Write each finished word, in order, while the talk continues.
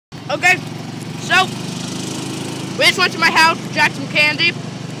Okay, so we just went to my house to jack some candy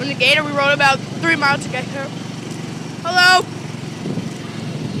from the gator. We rode about 3 miles to get here. Hello.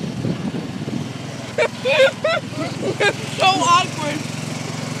 So awkward.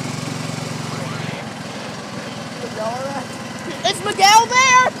 Is Miguel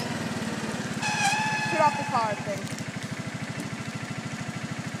there? Get off the car, please.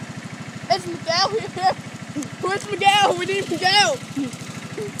 Is Miguel here? Where's Miguel? We need Miguel.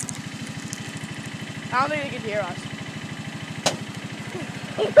 I don't think they can hear us.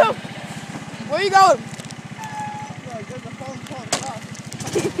 Where are you going? There's a phone call to us.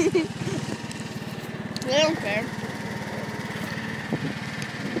 They don't care.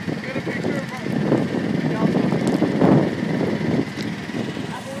 Get a picture of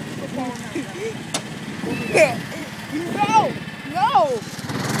No! No!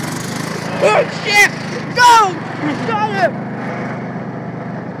 Oh shit! Go! Got him!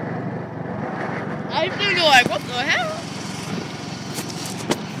 I think you're like, what the hell?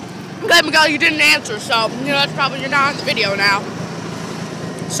 Okay, Miguel, you didn't answer, so you know that's probably you're not on the video now.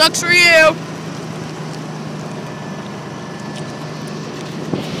 Sucks for you.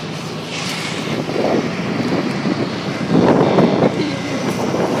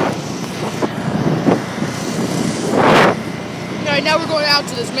 Alright, now we're going out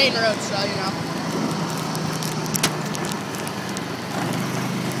to this main road, so you know.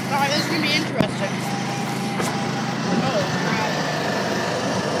 Alright, this is gonna be interesting. Oh, crap.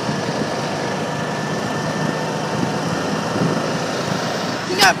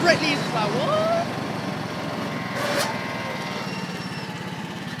 You got Brittany's about what?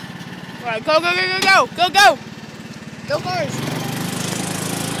 Alright, go, go, go, go, go, go, go! Go cars!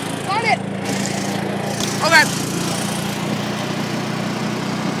 Got it! Okay.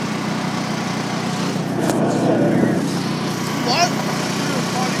 What?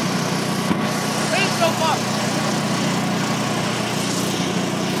 This is so fun.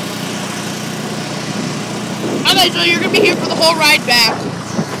 Okay, so you're gonna be here for the whole ride back.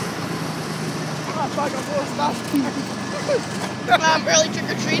 Early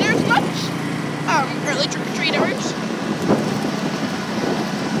trick-or-treaters much? Early trick-or-treaters.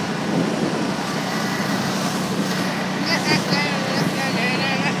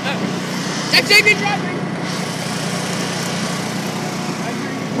 Xavier driving.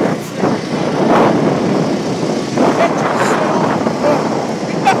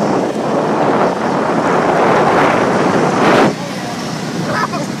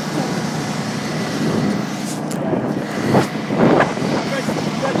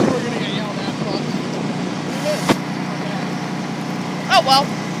 Oh well.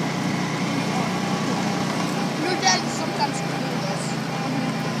 Your dad sometimes can do this.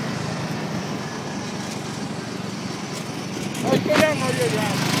 Let's go down where you're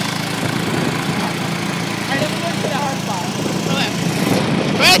at. I never went to the hard spot. Okay.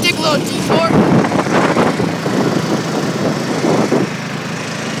 We're gonna take a little detour.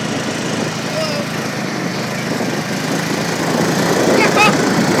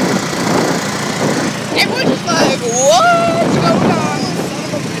 Everyone's just like, what's going on?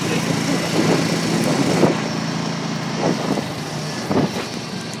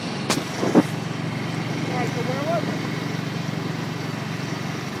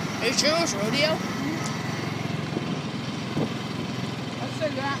 Are you sure it was rodeo? Let's say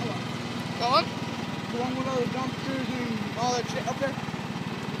that one. Go on. The one with all the dumpsters and all that shit up there.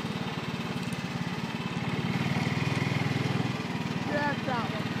 Yeah, that's that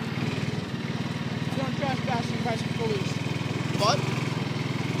one. Don't trespassing by some police. What?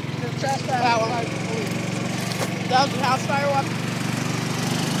 You're trespassing by some police. That was the house fire one?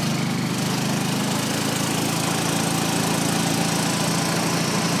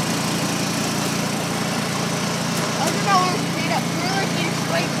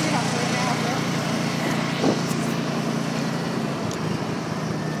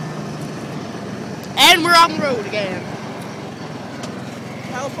 And we're on the road again.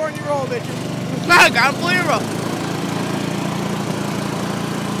 California roll, bitches. California roll.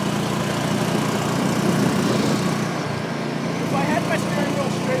 If I had my steering wheel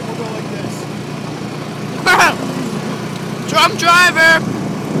straight, we'll go like this. Drunk driver.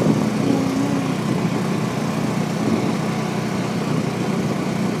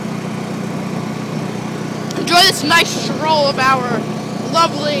 Enjoy this nice stroll of our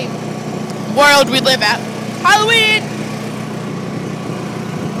lovely world we live at. Halloween!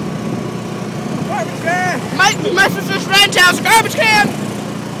 Garbage can! My sister's friend's house, garbage can!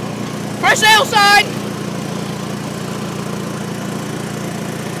 For sale sign!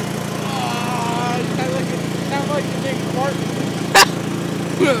 Sound like a big fart.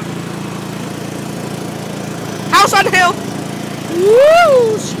 on the hill.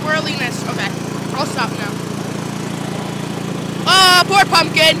 Woo! Swirliness. Okay, I'll stop now. Oh, poor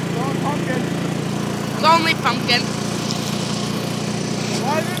pumpkin. Poor pumpkin. Lonely pumpkin.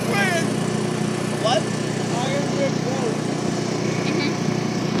 Why did it win? What? Why did it win?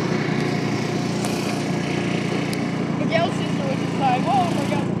 Miguel's sister was just like, oh my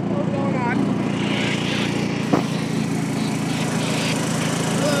god, what's going on?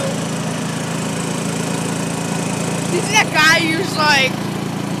 Hello. You see that guy who's like,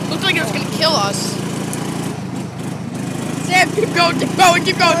 looked like he was gonna kill us. Sam, keep going, keep going,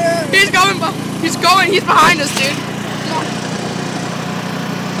 keep going. He's going, he's behind us, dude. Come on.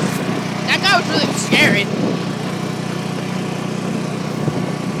 That guy was really scary.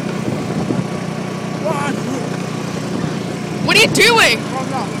 What are you doing?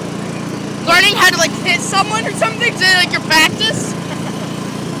 Learning how to like hit someone or something? Is it like your practice?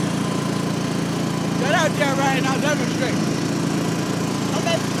 Get out there right now, demonstrate.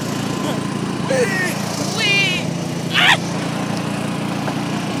 Okay. Wait. Ah!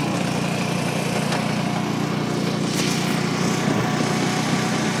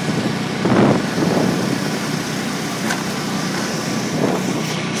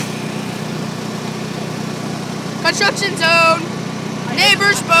 Construction zone.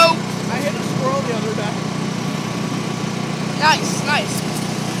 Neighbor's boat. I hit a squirrel the other day. Nice, nice.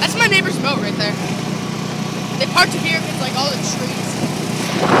 That's my neighbor's boat right there. They parked it here because like all the trees.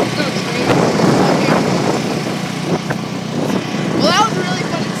 Little trees. Well, that was a really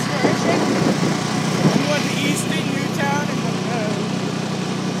fun excursion. We went to Easton, Newtown, and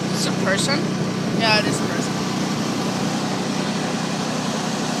Is this a person? Yeah, it is a person.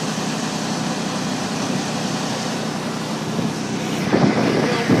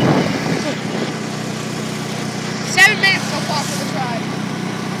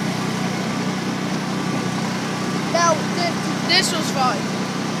 Now, this was fun.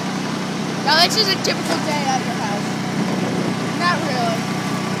 Now, this is a typical day at your house. Not really.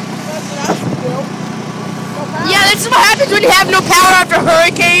 that's what I should do. Yeah, this is what happens when you have no power after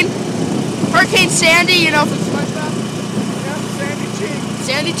Hurricane Sandy, you know, from SpongeBob. Yeah, Sandy Cheeks.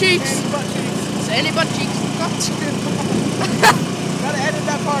 Sandy Cheeks. Sandy butt cheeks. Sandy butt cheeks. Gotta edit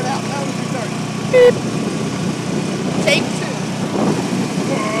that part out. That was retarded. Beep. Take 2.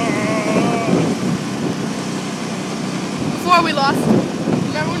 Before we lost,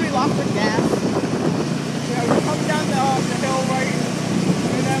 remember when we lost our gas? Yeah, we come down the hill right,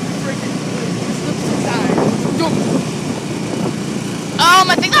 and then freaking side.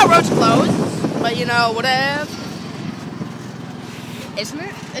 I think that road's closed, but you know, whatever. Isn't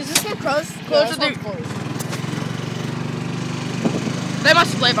it? Is this one close? Closer to closed. They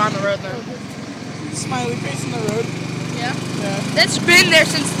must live on the road though. Smiley face in the road. Yeah? Yeah. That's been there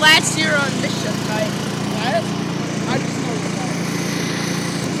since last year on Mission Night. What? I just know that.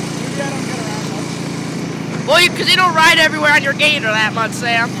 Maybe I don't get around much. Well, because you don't ride everywhere on your gator that much,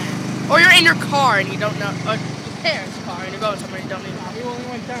 Sam. Or you're in your car and you don't know, or your parents' car and you're going somewhere you don't need. We only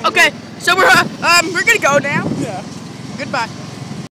went down. Okay, so we're gonna go now. Yeah. Goodbye.